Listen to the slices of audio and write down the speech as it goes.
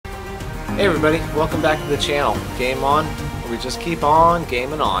Hey everybody, welcome back to the channel. Game on, where we just keep on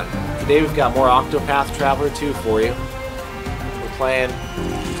gaming on. Today we've got more Octopath Traveler 2 for you. We're playing,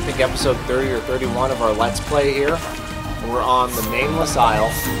 I think, episode 30 or 31 of our Let's Play here. And we're on the Nameless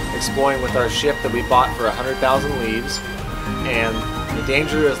Isle, exploring with our ship that we bought for 100,000 leaves. And the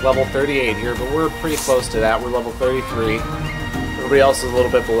danger is level 38 here, but we're pretty close to that. We're level 33. Everybody else is a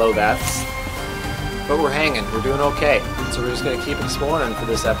little bit below that. But we're hanging. We're doing okay. So we're just going to keep exploring for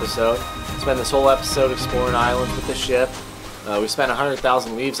this episode. Spend this whole episode exploring islands with the ship. We spent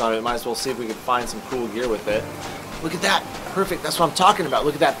 100,000 leaves on it. Might as well see if we can find some cool gear with it. Look at that. Perfect. That's what I'm talking about.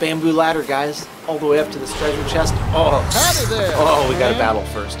 Look at that bamboo ladder, guys. All the way up to this treasure chest. Oh, we got a battle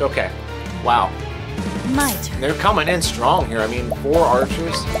first. Okay. Wow. My turn. They're coming in strong here. I mean, 4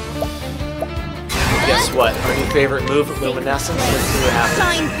 archers. Guess what? Our new favorite move, luminescence. Let's see what happens.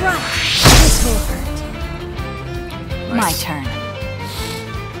 Shine bright. This will hurt. Nice. My turn.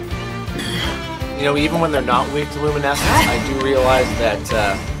 You know, even when they're not weak to luminescence, I do realize that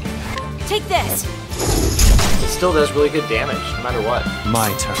Take this. it still does really good damage, no matter what.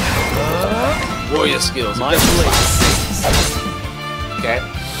 My turn. Warrior skills. My place. Okay.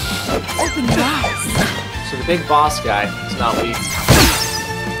 Open your eyes. So the big boss guy is not weak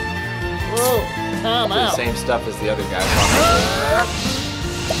Whoa, to I'm the out. same stuff as the other guys.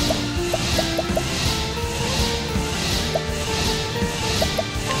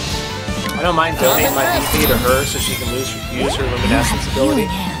 I don't mind donating my DP to her so she can use her luminescence ability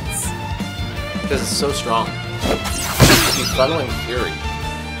Healing hands. because it's so strong. She's Fuddling Fury.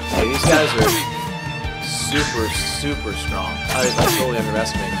 So these guys are super strong. I totally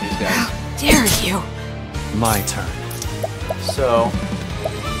underestimated these guys. How dare you? My turn. So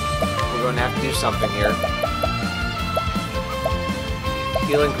we're going to have to do something here.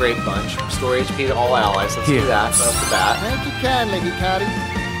 Healing Grape Bunch. Restore HP to all allies. Let's do that right off the bat. Thank you kindly, Hikari.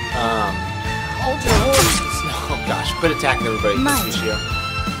 Hold your horses. Oh gosh, quit attacking everybody, My Lucio.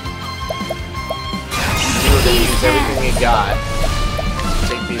 We're going to use everything we got to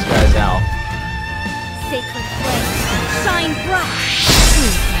take these guys out. Sacred flame. Shine bright.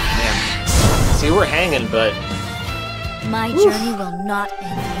 Man. See, we're hanging, but My journey will not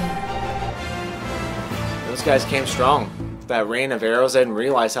end here. those guys came strong. That rain of arrows, I didn't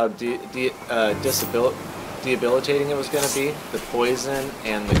realize how debilitating it was going to be. The poison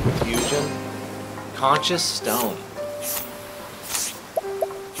and the confusion. Conscious Stone.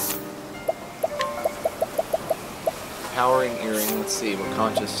 Powering Earring. Let's see what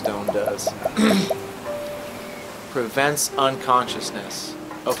Conscious Stone does. Prevents unconsciousness.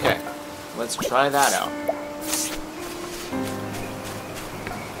 Okay, let's try that out.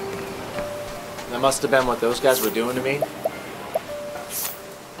 That must have been what those guys were doing to me.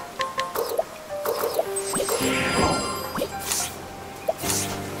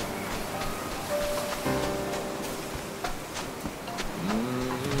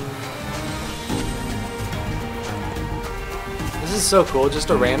 This is so cool, just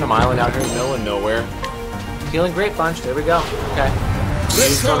a random island out here in the middle of nowhere. Healing Grape Bunch, there we go. Okay. Let's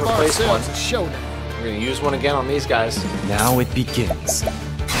Use one, have replace one. ourselves a showdown. We're gonna use one again on these guys. Now it begins.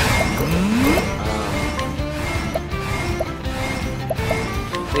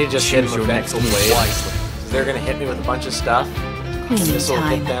 Need to just hit Choose them your with next Vexel move Blade. wisely. They're gonna hit me with a bunch of stuff. Cleaning This will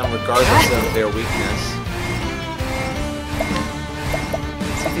hit time. them regardless of their weakness.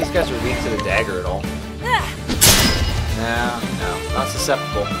 See if these guys are weak to the dagger at all. No, not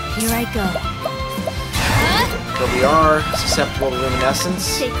susceptible. Here I go. But we are susceptible to luminescence.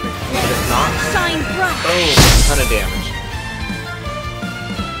 Sacred If flame. not, Shine bright. boom, ton of damage.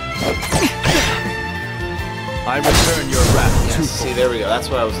 I return your wrath Yes, twofold. see, there we go. That's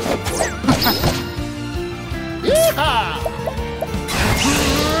what I was looking for. Yeehaw!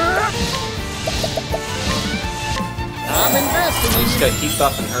 I'm investing We in just you. gotta keep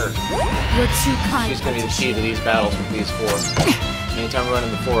buffing her. You're too kind. She's gonna be the key to these battles with these 4. Anytime we run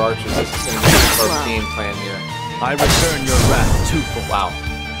into 4 archers, this is gonna be our game plan here. I return your wrath twofold. Wow.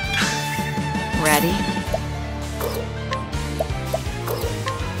 Ready?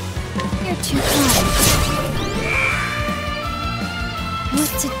 You're too kind. What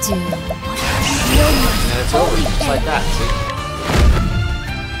to do? And then it's over, just like that, see?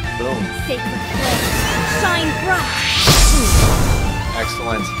 Boom. Sacred flame. Shine bright.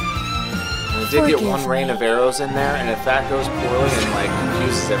 Excellent. And I did get Forgive one rain me. of arrows in there, and if that goes poorly and like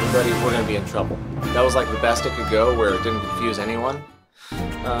confuses everybody, we're gonna be in trouble. That was like the best it could go, where it didn't confuse anyone.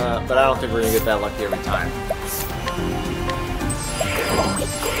 But I don't think we're gonna get that lucky every time.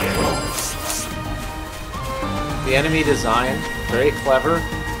 The enemy design, very clever,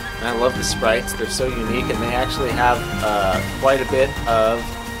 and I love the sprites. They're so unique, and they actually have quite a bit of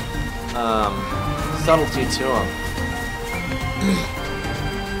subtlety to him.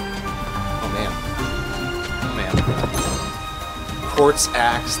 Oh man. Oh man. Quartz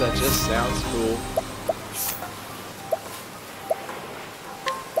axe, that just sounds cool.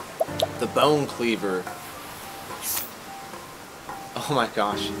 The bone cleaver. Oh my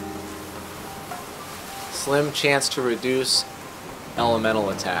gosh. Slim chance to reduce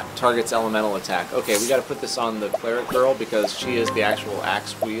elemental attack. Target's elemental attack. Okay, we gotta put this on the cleric girl because she is the actual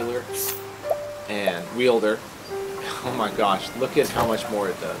axe wielder. And wielder. Oh my gosh, look at how much more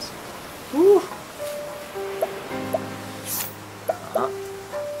it does. Woo!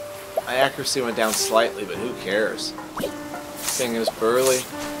 My accuracy went down slightly, but who cares? Thing is burly.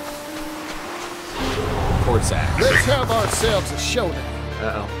 Quartz axe. Let's have ourselves a showdown.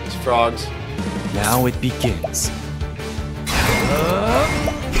 Uh-oh, these frogs. Now it begins.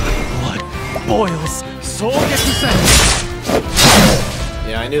 Blood boils.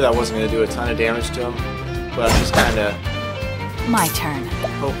 Yeah, I knew that wasn't going to do a ton of damage to him, but I'm just kind of My turn.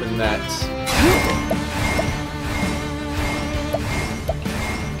 hoping that...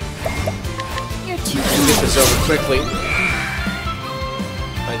 You're too we'll get this over quickly.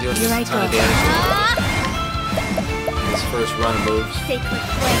 By doing Here just I a ton go. of damage to him. This first run of moves. Sacred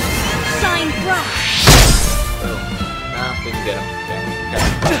flame. Shine bright. Boom. Nah, didn't get him.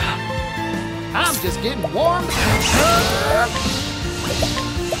 Okay. I'm just getting warmed.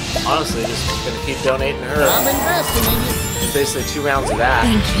 Honestly, just gonna keep donating to her. I'm investing in you. It's basically 2 rounds of that.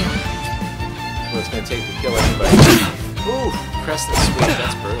 Thank you. What it's gonna take to kill anybody. Ooh, Crescent Sweep,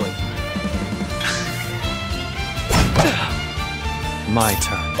 that's burly. My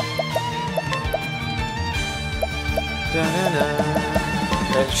turn.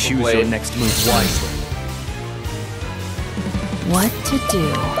 Vengeful Choose blade. your next move wisely. What to do?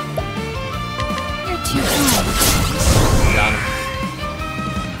 You're too kind. Got him.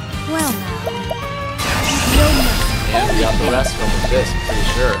 Well now. No mercy. And we got the rest of them with this, I'm pretty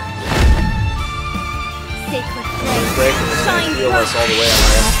sure. Sacred Break flame. and it's Shine gonna heal us all the way on our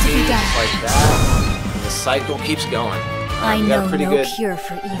Has to SP, be done. just like that. And the cycle keeps going. I We got know a pretty no good, cure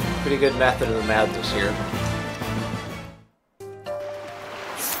for evil. pretty good method of the madness here.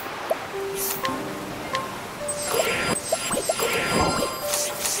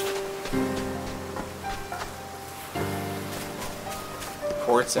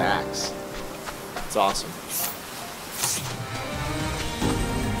 Quartz axe. It's awesome.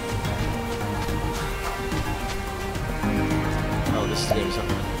 Oh, this is gonna be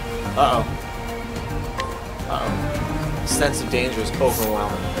something. Uh-oh. Uh-oh. Sense of danger is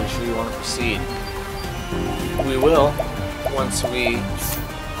overwhelming. Are you sure you want to proceed? We will, once we use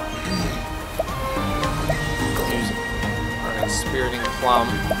our inspiriting plum.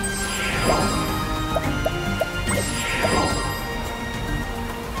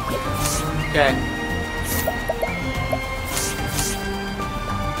 Okay.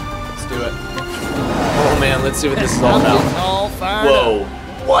 Let's do it. Oh man, let's see what this is all I'm about. getting all fired Whoa. up.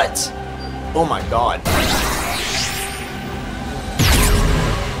 What? Oh my god.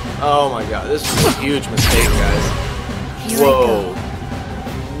 Oh my god, this was a huge mistake, guys. Here Whoa.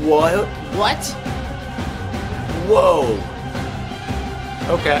 What? What? Whoa.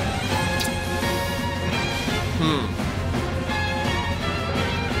 Okay.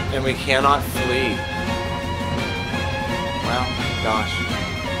 And we cannot flee. Wow, gosh.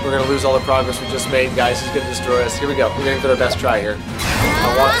 We're gonna lose all the progress we just made, guys. He's gonna destroy us. Here we go. We're gonna give it our best try here.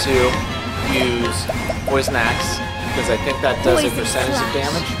 I want to use Poison Axe, because I think that does a Poison percentage of Slash.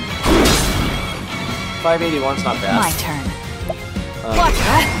 damage. 581's not bad. My turn. What?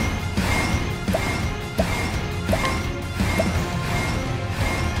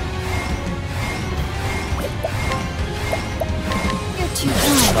 You're too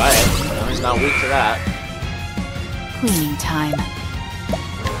kind. Try it. No, he's not weak to that. Cleaning time.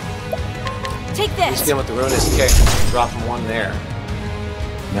 Take Just this. get him with the Ruinous Kick. Drop him one there.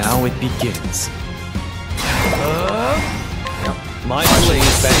 Now it begins. Yep. My Use blade.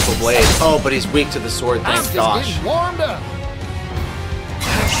 Vengeful Blade. Oh, but he's weak to the sword, I'm thank just gosh. getting warmed up.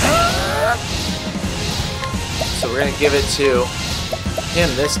 So we're gonna give it to him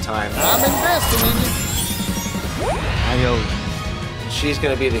this time. I'm investing in you. I owe you. She's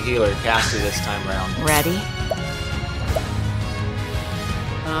gonna be the healer, Cassie, this time around. Ready?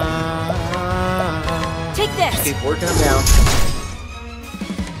 Take this. Keep working him down.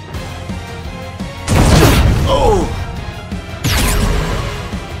 Oh!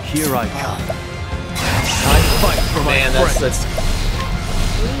 Here I come. I fight for my Man, friends. that's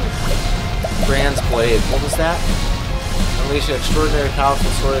Brand's Blade. What was that? Unleash an extraordinary powerful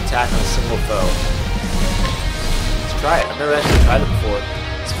sword attack on a single foe. Let's try it. I've never actually tried it before.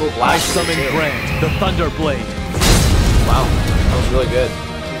 It's full I blast. summon too. Brand, the Thunder Blade. Wow, that was really good.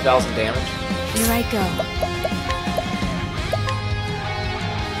 2,000 damage. Here I go.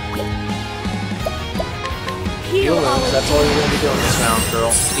 Heal wounds, that's all you're gonna be doing this round,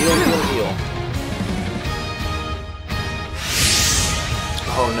 girl. Heal, heal, heal.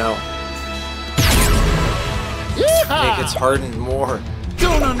 Oh no. Yeehaw! It gets hardened more.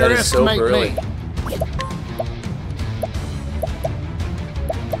 Don't That is so underestimate early. me.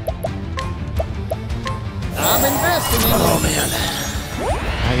 I'm investing in you. Oh man.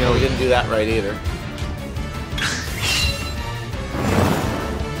 We didn't do that right either.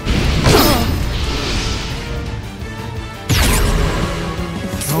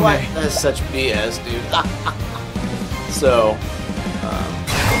 What? That's such BS, dude. So,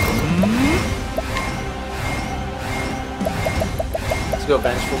 let's go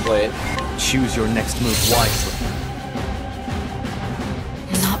Vengeful Blade. Choose your next move wisely.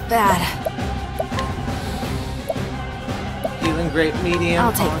 Not bad. Healing Great Medium.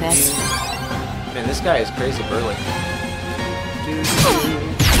 I'll take on this. you. Man, this guy is crazy burly.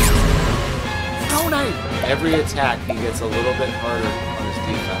 Donate. Every attack, he gets a little bit harder on his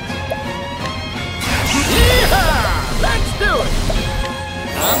defense. Yeehaw! Let's do it.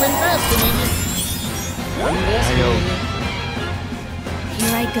 I'm investing in you. I'm investing in you.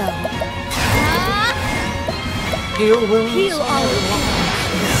 Here I go. Heal wounds. Heal all of them.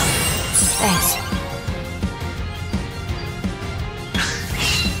 Thanks.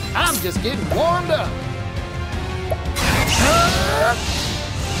 I'm just getting warmed up.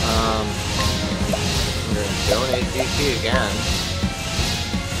 We're gonna donate DP again.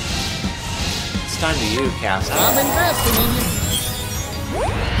 It's time to you, Casting. I'm investing in you.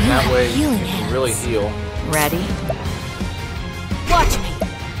 That way you healing can hands. really heal. Ready? Watch me.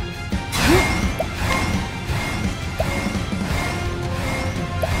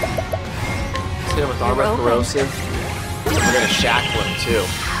 Let's hit him with Armor You're open. Corrosive. We're gonna shackle him too.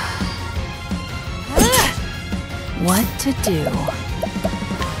 What to do?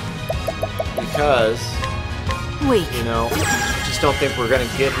 Because, Weak. you know, I just don't think we're gonna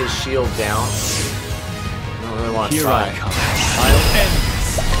get his shield down. I don't really want to Here try. I come. I'll end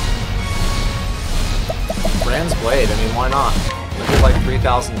this. Brand's Blade, I mean, why not? It did like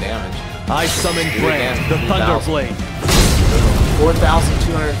 3,000 damage. I summon Do it Brand, again, the 3,000. Thunder Blade.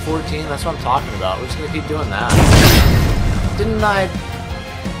 4,214, that's what I'm talking about. We're just gonna keep doing that. Didn't I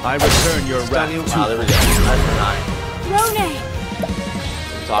I return your stun wrath you? to Ah, there we go. 9 for 9. Rone!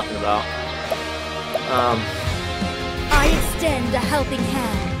 What I'm talking about. I extend a helping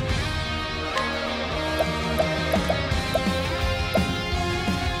hand.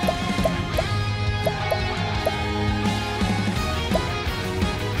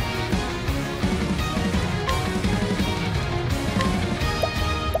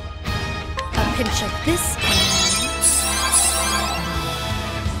 A pinch of this and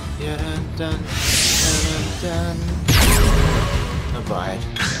Yeah, done. Abide.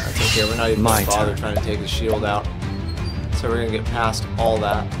 Yeah, that's okay. We're not even My gonna bother turn. trying to take his shield out. So we're gonna get past all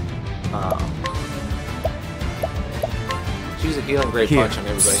that. Use a healing great Here. punch on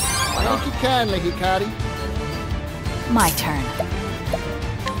everybody. Why not? Thank you kindly, Hikari. my turn.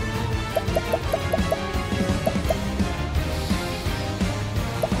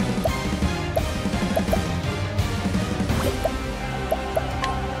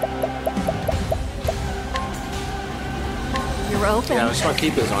 You're open. Yeah, I just want to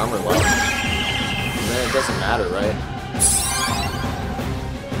keep his armor low. And then it doesn't matter, right?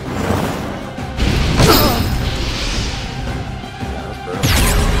 Yeah, that was brutal.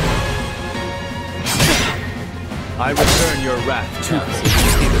 I return your wrath to Yeah, so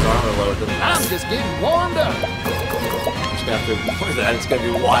just keep his armor low. It doesn't I'm matter. just getting warmed up. Just gonna have to ignore that. It's gonna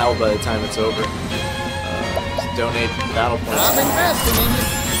be wild by the time it's over. Just donate battle I'm points. investing in you.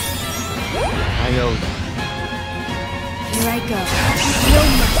 I owe you. Here I go. No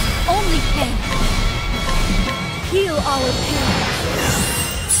mercy, only pain. Heal all of pain.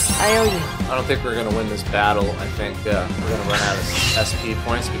 I owe you. I don't think we're gonna win this battle. I think we're gonna run out of SP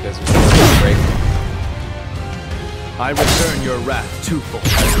points because we're gonna break. I return your wrath twofold.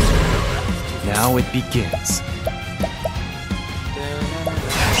 Now it begins.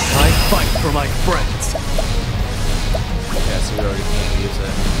 I fight for my friends. Yeah, so we already can't use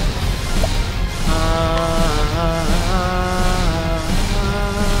it.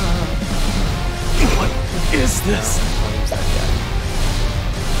 What is this? I'll use that guy.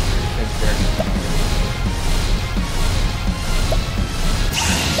 Think here.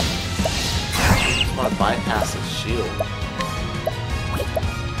 Just want to bypass his shield.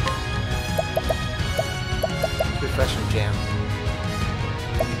 Refreshing jam.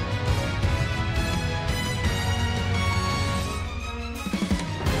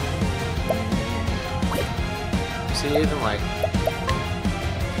 Is he even like...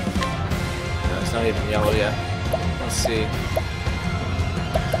 No, it's not even yellow yet. Let's see.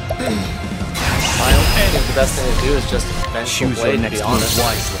 I think the best thing to do is just vengeful blade, to be honest.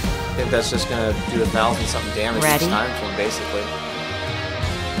 I think that's just gonna do 1,000-something damage each time to him, basically.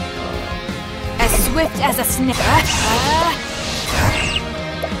 As swift as a sniffer.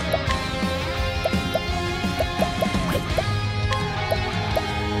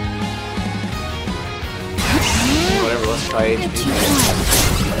 Whatever, let's try HP.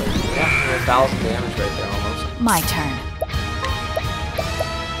 Yeah, 1,000 damage right there almost. My turn.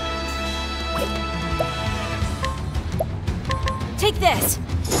 Take this.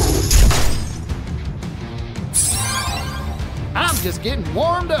 I'm just getting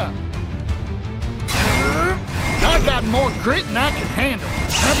warmed up. I got more grit than I can handle.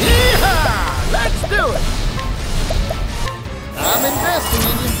 Yeehaw! Let's do it! I'm investing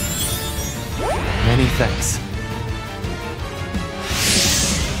in you. Many thanks.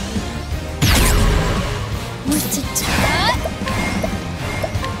 What to do?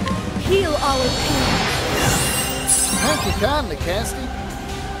 Heal our pain. Thank you kindly, Casty.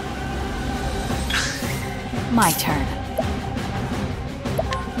 My turn.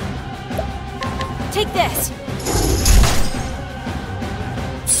 Take this.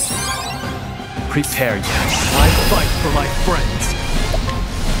 Prepare you. I fight for my friends.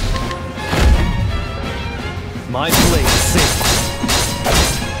 My blade sings.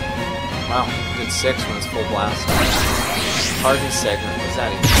 Wow, did 6 when it's full blast. Hardened segment, what's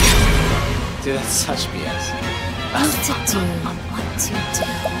that even? Dude, that's such BS. What to do? What to do?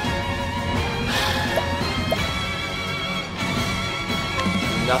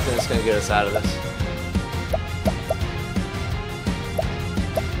 Nothing is gonna get us out of this.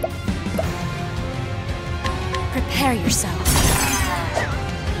 Prepare yourself.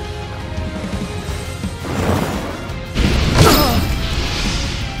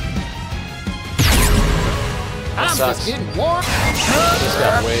 I'm just getting warm. This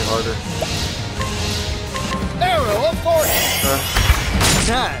got way harder. Arrow of fortune.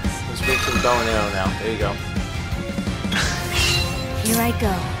 Nice. Let's move to the bow and arrow now. There you go. Here I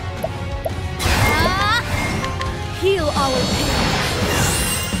go. Heal our pain.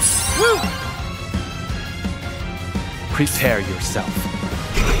 Woo! Prepare yourself.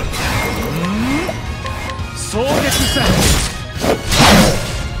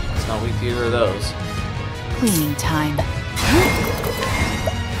 It's not weak to either of those. Cleaning time.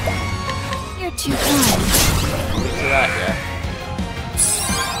 You're too kind. Weak to that yet.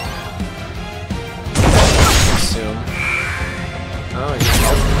 Assume. Oh, he's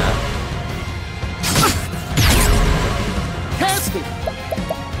helping that. Casty!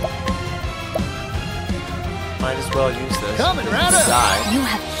 Might as well use this. Coming right up. Die. You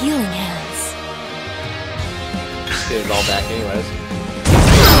have healing hands. Just get it all back anyways.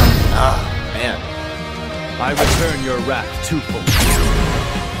 Ah, man. I return your wrath twofold.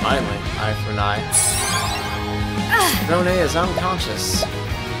 Finally, eye for an eye. Rone is unconscious.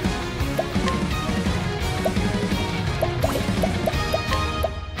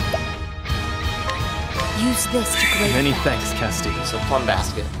 Use this to create. Many thanks, Casty. It's a plum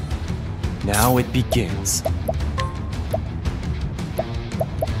basket. Now it begins.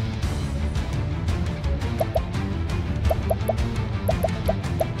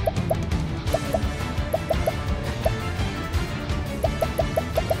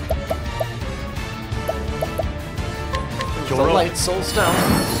 The light soul stone.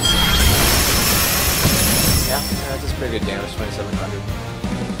 Yeah, that's pretty good damage, 2,700.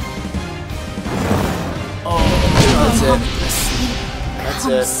 Oh, that's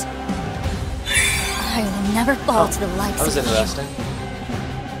it. I will never fall to the likes That was of interesting.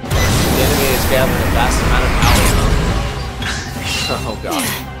 The enemy is gathering a vast amount of power. Oh god.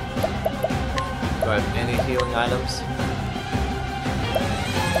 Do I have any healing items?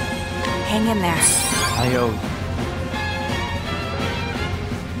 Hang in there. I owe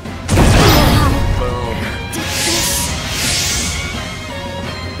Boom.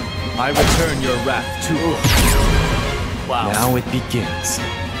 I return your wrath twofold. Wow. Now it begins.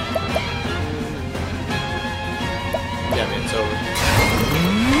 Yeah, man, it's over.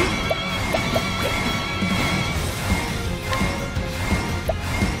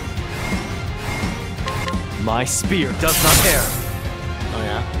 My spear does not err. Oh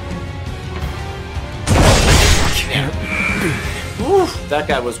yeah? Can't be. Oof, that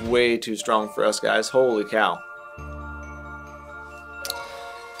guy was way too strong for us guys. Holy cow.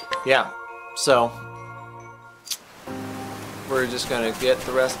 Yeah, so we're just gonna get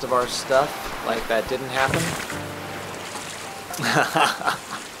the rest of our stuff like that didn't happen.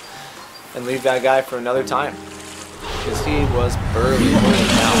 And leave that guy for another time. because he was burly. Holy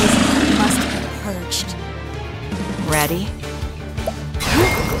cow. Must be purged. Ready?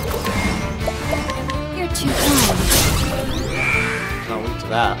 You're too kind. Not weak to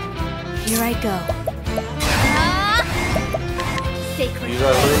that. Here I go. Sacred Use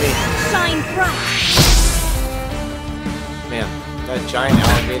our Lumi. shine bright. Man, that giant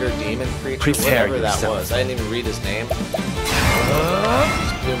alligator demon creature, Prepare whatever that yourself. was. I didn't even read his name.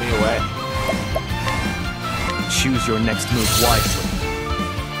 Just blew me away. Choose your next move wisely.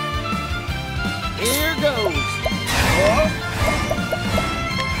 Here goes.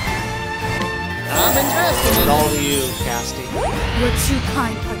 I'm investing And in all it. to you, Casty. You're too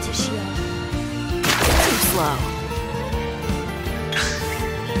kind, Particio. Too slow.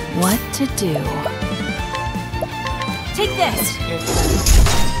 What to do? Take this!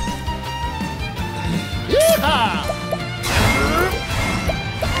 Yeehaw!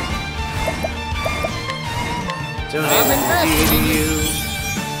 I'm investing in you.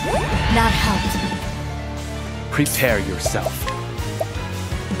 Not helped. Prepare yourself.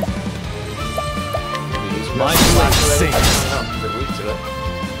 My My blade sings. They're weak to it.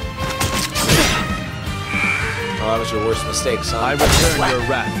 Oh, that was your worst mistake, son. I return your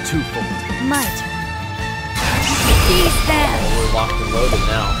wrath twofold. My turn. He's there! We're locked and loaded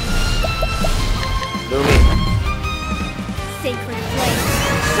now. Lumi. Sacred flame,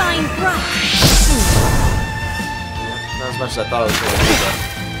 shine bright! Not as much as I thought it was going to be, but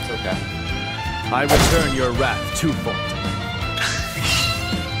it's okay. I return your wrath twofold.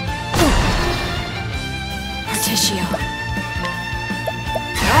 Particio.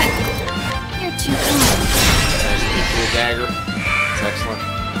 You're too kind. Nice to get you a dagger. It's excellent.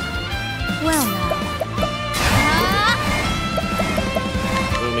 Well now.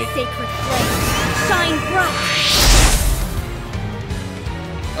 Lumi. Sacred flame, shine bright!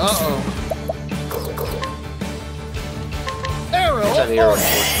 Uh-oh. Arrow Watch out of the arrow fortune.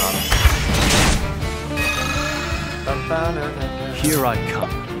 fortune on him. Here I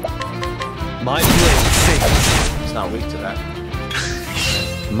come. My blade sings. It's not weak to that.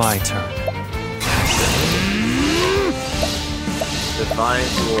 My turn. Divine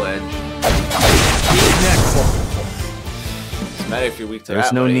dual edge. Next. Doesn't matter if you're weak to There's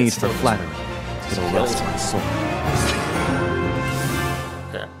that. no buddy, need it's for still flattery. just It'll kills rest you. my soul.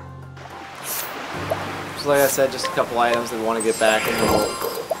 Okay. So like I said, just a couple items that we want to get back and then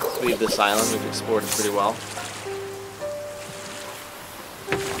we'll leave this island. We've explored it pretty well.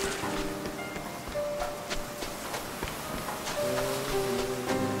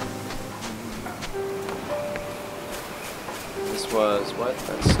 This was what?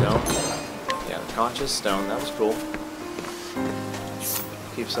 That stone? Yeah, the conscious stone. That was cool.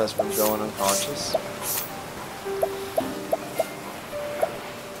 Keeps us from going unconscious.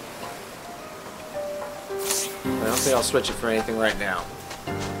 I don't think I'll switch it for anything right now.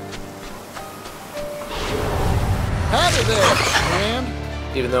 Out of there, man.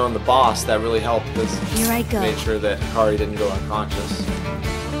 Even though in the boss, that really helped because Here I go. made sure that Hikari didn't go unconscious.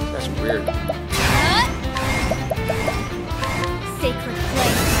 That's weird. Sacred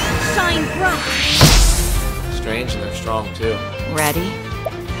flame, shine bright! Strange and they're strong too. Ready?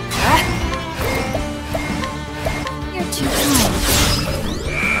 You're too kind.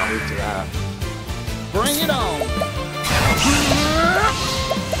 Not weak to that. Bring it on.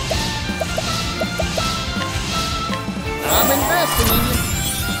 I'm investing in you.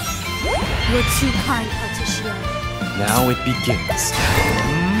 You're too kind, Particio. Now it begins.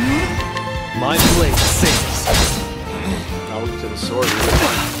 My blade sings. Not weak to the sword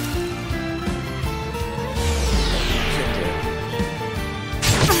either.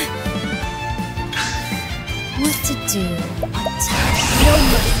 What to do? No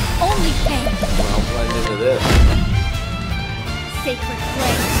mercy, only pain. Well, blend into this. Sacred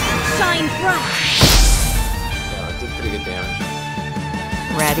flame, shine bright! Yeah, it did pretty good damage.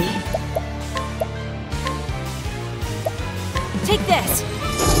 Ready? Take this!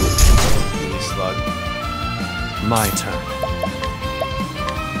 Mini slug. My turn.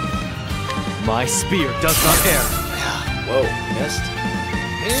 My spear does not err. Whoa, missed.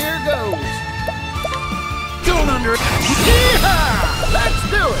 Here goes. Don't under. Yeehaw! Let's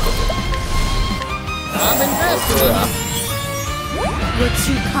do it. I'm investing in you. You're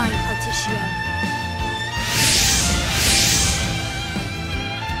too kind, Particio.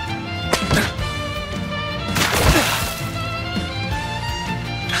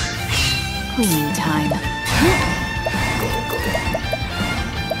 Cleaning time.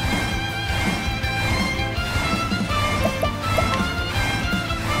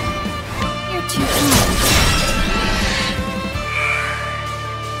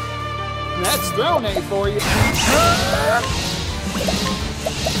 That's That's Throne for you.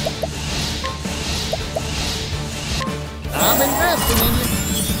 I'm investing in you.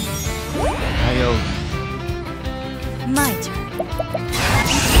 I owe My turn.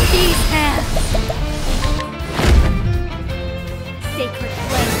 These hands. Sacred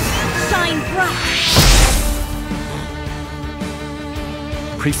flame, shine bright.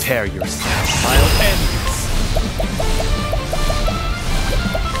 Prepare yourself. I'll end this.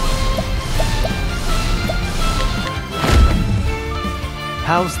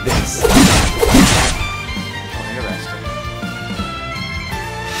 How's this? Oh, interesting.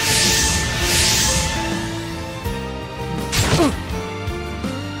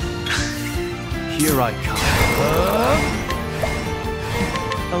 Here I come.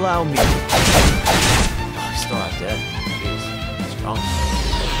 Allow me. Oh, he's still not dead. Jeez. Strong.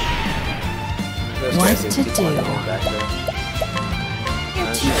 Those What guys to keep on do? going back there.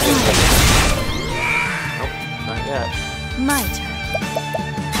 You're too Nope, not yet. My turn.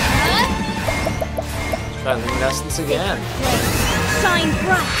 Try luminescence again. Shine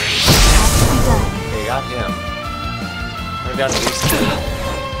bright. Has to be done. Okay, got him. We're down to these two.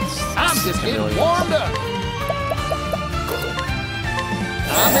 I'm just getting warmed up.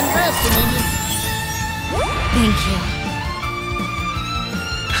 I'm investing in you. Thank you.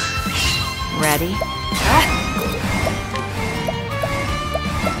 Ready?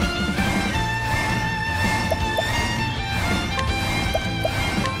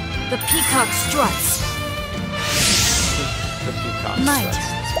 The peacock struts. The peacock My struts. turn.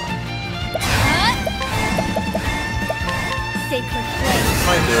 That's fine. Sacred flame.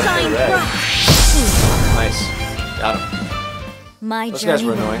 Might do it. Shine They're red. bright. Nice. Got him. My Those guys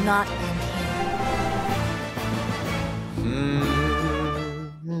journey were will annoying. not end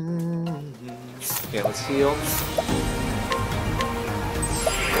Okay, let's heal.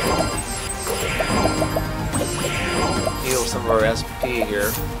 Heal some of our SP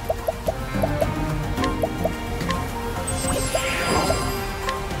here.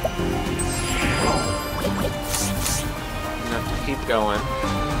 Enough to keep going.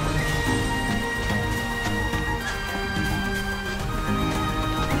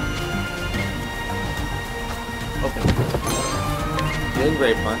 Open. Healing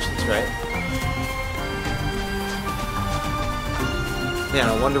Great Punch, that's right. Man,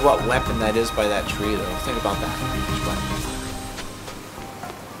 I wonder what weapon that is by that tree, though. Think about that. Which weapon?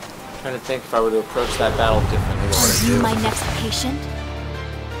 Trying to think if I were to approach that battle differently, what Are would I you do? my next patient?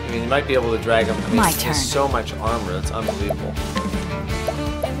 I mean, you might be able to drag him. I mean, My he turn. has so much armor, it's unbelievable.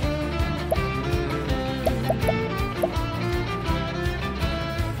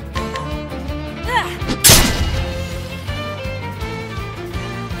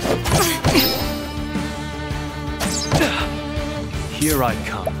 Here I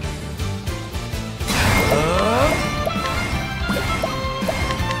come.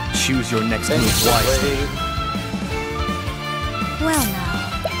 Choose your next move wisely. Well now.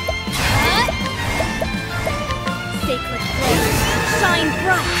 Sacred flame, shine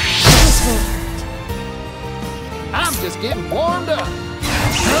bright. This will hurt. I'm just getting warmed up.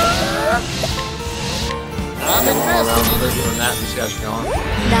 I'm All around, investing in they're you. doing that, these guys are going.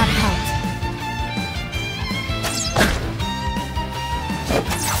 That helped.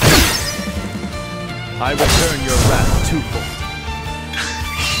 I return your wrath twofold.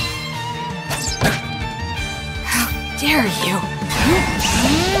 How dare you?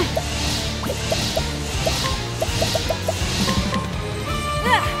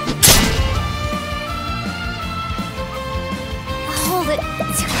 Hold it.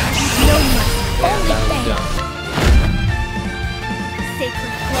 No mercy. And Only that fame. was done.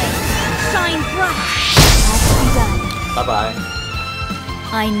 Sacred flame, shine bright. Has to be done. Bye-bye.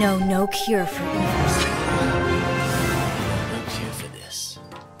 I know no cure for evil. No cure for this.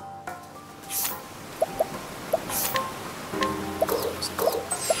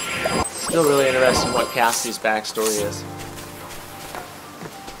 Still really interested in what Cassie's backstory is.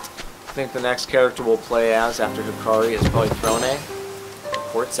 I think the next character we'll play as after Hikari is probably Throne,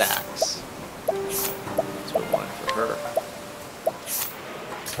 Quartz Axe. That's what we wanted for her.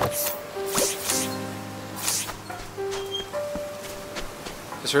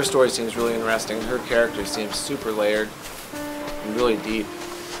 Because her story seems really interesting, and her character seems super layered and really deep.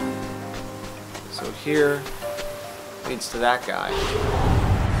 So here leads to that guy.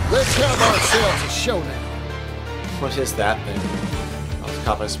 Let's have ourselves a showdown. What is that thing? I was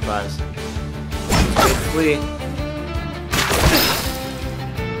caught by surprise. Flee.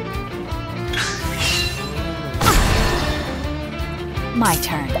 My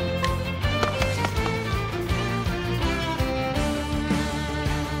turn.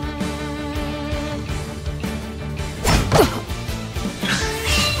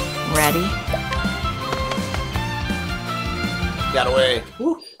 Ready? Got away.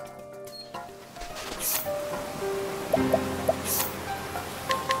 Woo.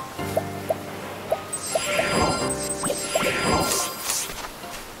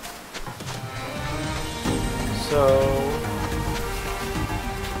 So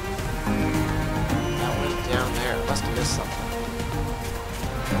that went down there. I must have missed something.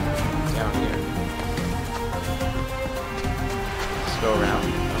 Down here. Let's go around.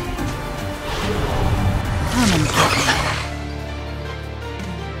 Come and get me.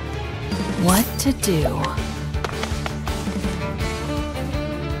 What to do?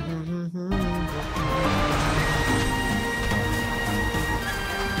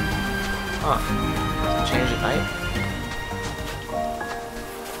 Huh. Change at night?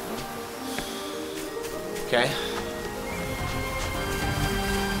 Okay.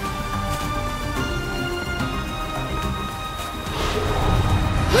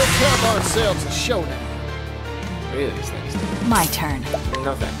 Let's have ourselves a showdown. Three of these things. My turn.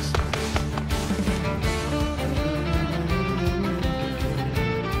 No thanks.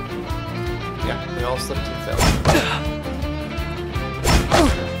 Yeah, we all slipped and fell.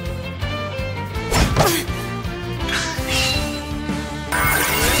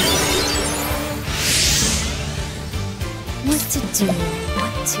 What to do?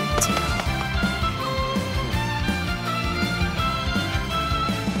 What to do?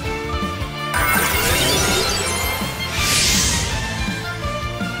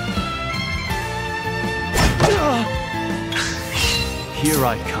 Here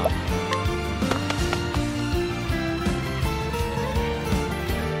I come.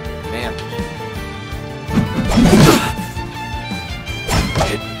 Man.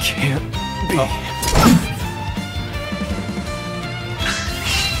 It can't be.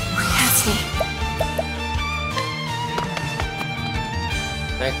 Nasty.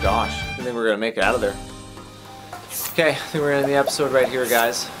 Thank gosh. I didn't think we were going to make it out of there. Okay, I think we're in the episode right here,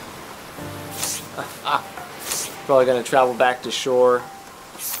 guys. Probably going to travel back to shore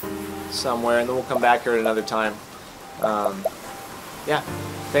somewhere, and then we'll come back here at another time. Yeah,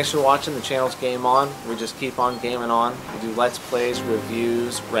 thanks for watching. The channel's Game On. We just keep on gaming on. We do Let's Plays,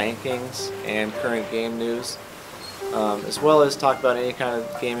 reviews, rankings, and current game news. As well as talk about any kind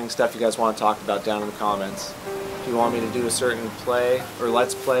of gaming stuff you guys want to talk about down in the comments. If you want me to do a certain play, or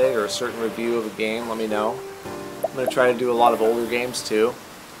Let's Play, or a certain review of a game, let me know. I'm going to try to do a lot of older games too.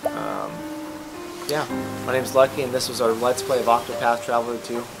 Yeah, my name's Lucky, and this was our Let's Play of Octopath Traveler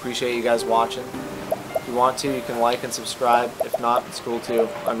 2. Appreciate you guys watching. If you want to, you can like and subscribe. If not, it's cool too.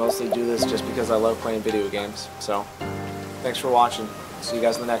 I mostly do this just because I love playing video games. So, thanks for watching. See you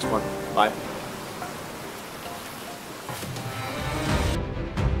guys in the next one. Bye.